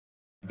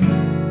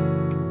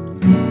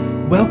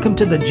Welcome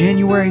to the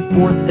January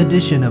 4th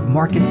edition of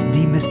Markets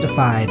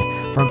Demystified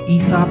from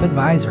ESOP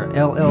Advisor,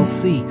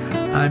 LLC.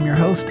 I'm your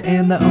host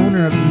and the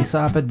owner of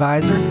ESOP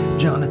Advisor,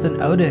 Jonathan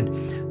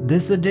Oden.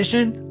 This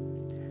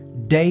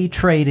edition, day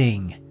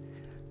trading.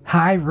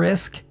 High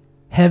risk,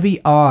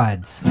 heavy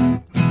odds.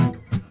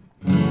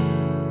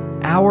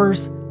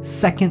 Hours,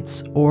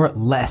 seconds, or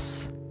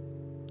less.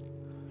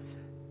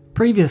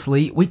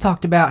 Previously, we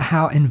talked about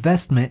how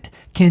investment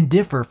can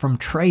differ from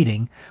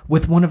trading,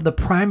 with one of the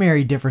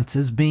primary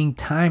differences being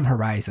time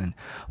horizon.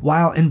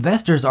 While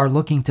investors are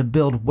looking to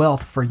build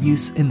wealth for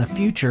use in the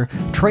future,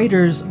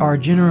 traders are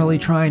generally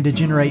trying to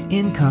generate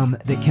income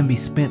that can be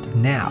spent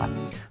now.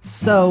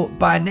 So,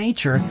 by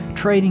nature,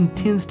 trading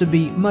tends to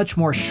be much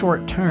more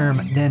short-term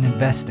than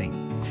investing.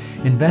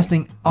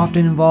 Investing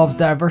often involves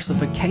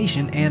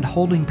diversification and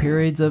holding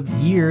periods of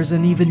years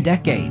and even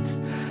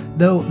decades.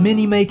 Though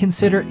many may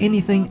consider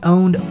anything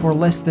owned for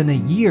less than a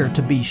year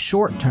to be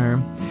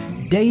short-term,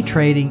 day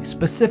trading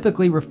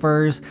specifically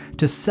refers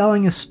to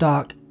selling a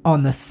stock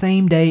on the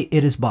same day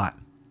it is bought.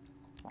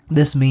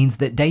 This means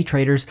that day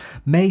traders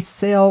may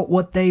sell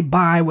what they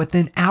buy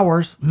within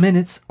hours,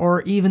 minutes,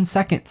 or even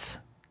seconds.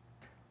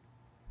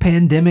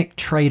 Pandemic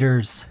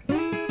traders.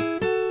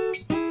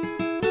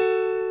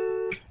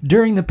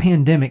 During the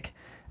pandemic,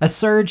 a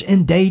surge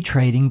in day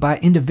trading by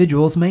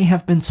individuals may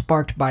have been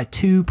sparked by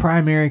two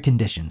primary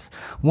conditions.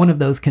 One of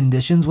those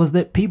conditions was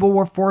that people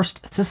were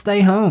forced to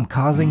stay home,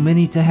 causing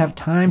many to have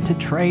time to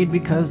trade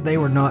because they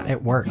were not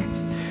at work.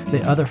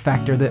 The other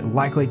factor that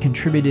likely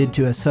contributed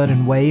to a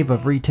sudden wave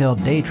of retail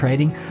day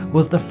trading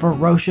was the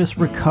ferocious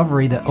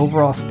recovery the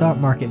overall stock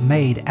market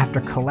made after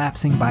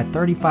collapsing by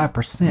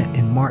 35%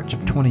 in March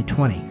of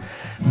 2020.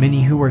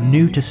 Many who were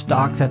new to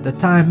stocks at the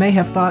time may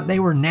have thought they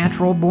were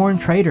natural-born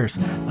traders,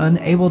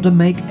 unable to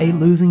make a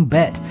losing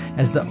bet,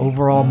 as the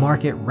overall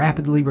market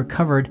rapidly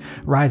recovered,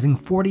 rising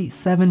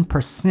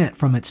 47%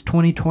 from its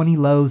 2020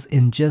 lows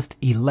in just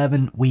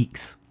 11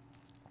 weeks.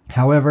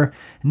 However,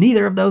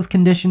 neither of those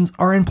conditions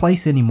are in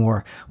place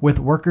anymore, with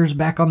workers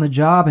back on the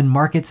job and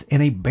markets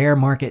in a bear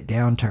market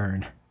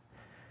downturn.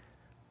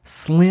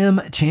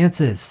 Slim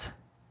chances.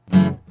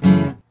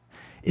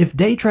 If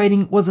day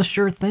trading was a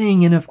sure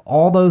thing, and if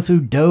all those who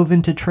dove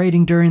into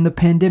trading during the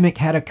pandemic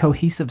had a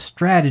cohesive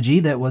strategy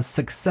that was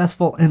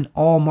successful in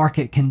all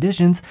market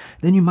conditions,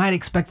 then you might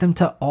expect them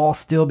to all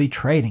still be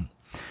trading.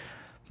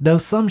 Though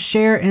some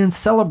share and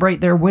celebrate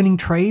their winning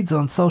trades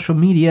on social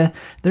media,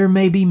 there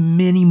may be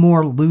many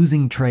more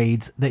losing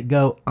trades that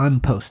go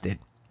unposted.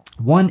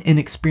 One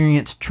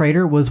inexperienced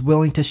trader was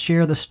willing to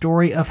share the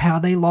story of how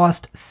they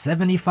lost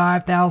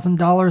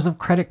 $75,000 of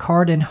credit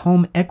card and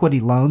home equity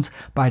loans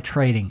by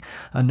trading.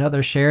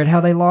 Another shared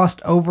how they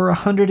lost over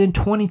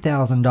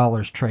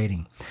 $120,000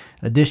 trading.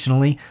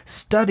 Additionally,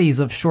 studies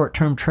of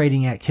short-term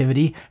trading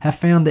activity have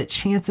found that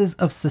chances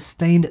of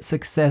sustained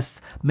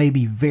success may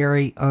be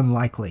very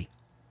unlikely.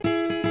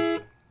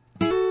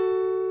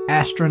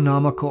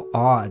 Astronomical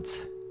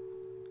odds.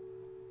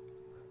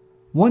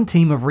 One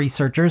team of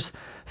researchers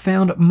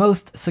found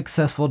most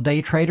successful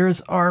day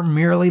traders are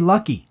merely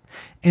lucky,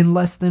 and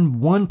less than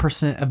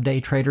 1% of day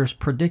traders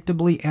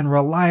predictably and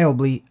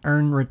reliably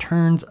earn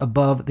returns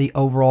above the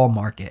overall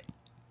market.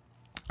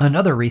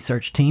 Another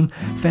research team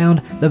found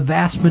the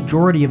vast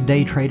majority of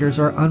day traders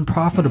are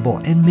unprofitable,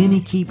 and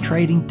many keep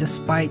trading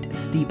despite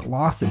steep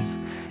losses.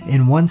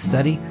 In one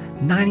study,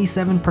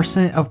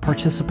 97% of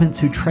participants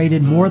who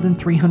traded more than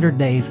 300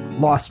 days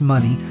lost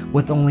money,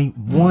 with only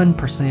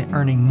 1%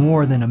 earning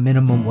more than a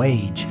minimum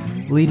wage,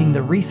 leading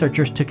the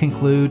researchers to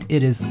conclude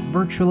it is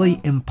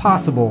virtually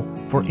impossible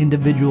for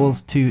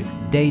individuals to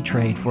day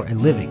trade for a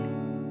living.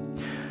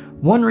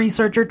 One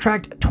researcher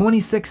tracked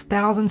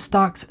 26,000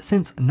 stocks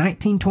since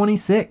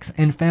 1926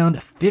 and found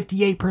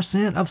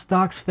 58% of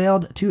stocks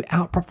failed to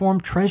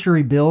outperform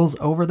treasury bills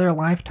over their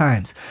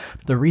lifetimes.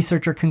 The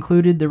researcher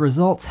concluded the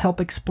results help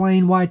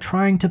explain why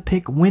trying to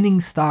pick winning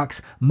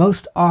stocks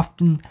most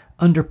often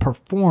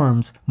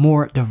underperforms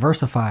more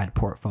diversified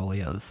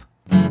portfolios.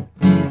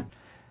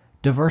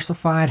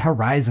 Diversified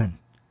horizon.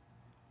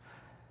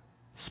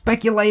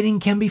 Speculating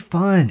can be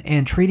fun,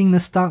 and treating the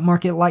stock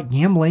market like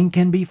gambling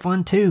can be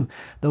fun too,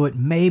 though it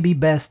may be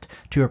best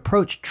to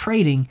approach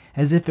trading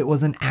as if it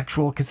was an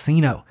actual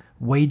casino,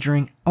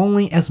 wagering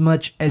only as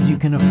much as you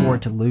can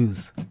afford to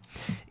lose.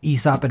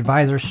 ESOP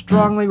Advisor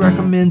strongly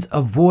recommends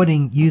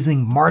avoiding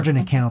using margin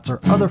accounts or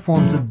other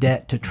forms of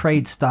debt to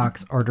trade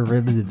stocks or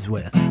derivatives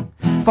with.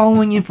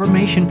 Following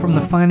information from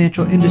the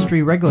Financial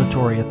Industry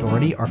Regulatory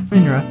Authority, or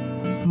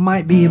FINRA,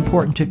 might be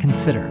important to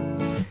consider.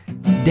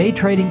 Day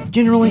trading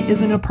generally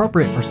isn't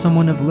appropriate for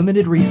someone of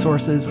limited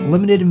resources,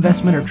 limited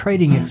investment or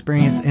trading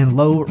experience, and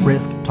low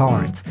risk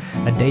tolerance.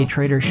 A day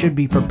trader should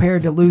be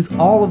prepared to lose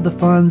all of the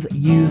funds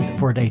used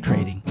for day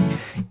trading.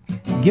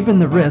 Given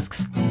the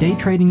risks, day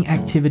trading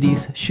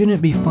activities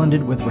shouldn't be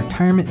funded with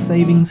retirement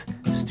savings,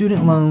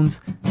 student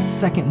loans,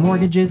 second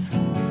mortgages,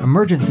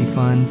 emergency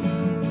funds,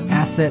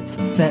 assets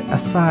set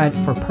aside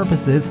for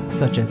purposes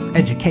such as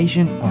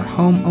education or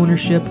home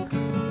ownership,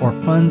 or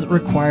funds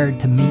required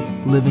to meet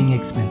living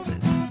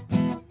expenses.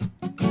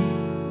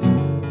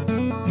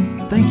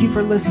 Thank you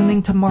for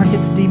listening to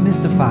Markets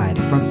Demystified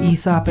from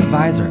ESOP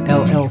Advisor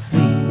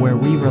LLC, where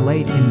we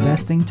relate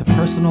investing to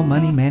personal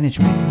money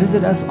management.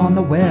 Visit us on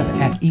the web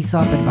at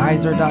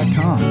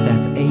esopadvisor.com.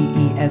 That's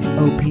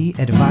AESOP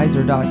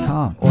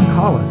advisor.com, or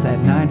call us at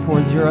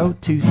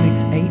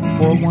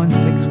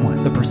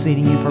 940-268-4161. The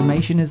preceding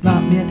information is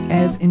not meant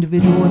as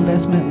individual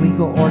investment,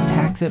 legal, or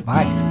tax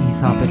advice.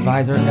 ESOP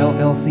Advisor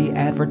LLC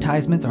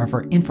advertisements are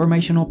for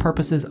informational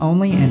purposes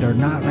only and are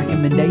not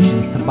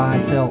recommendations to buy,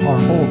 sell, or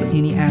hold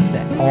any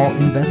asset. All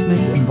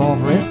investments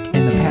involve risk,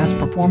 and the past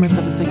performance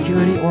of a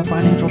security or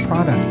financial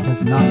product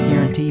does not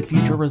guarantee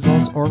future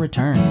results or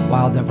returns.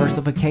 While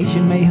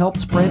diversification may help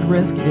spread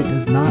risk, it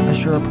does not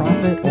assure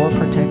profit or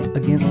protect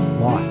against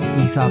loss.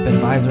 ESOP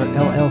Advisor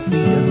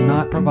LLC does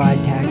not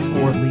provide tax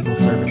or legal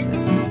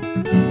services.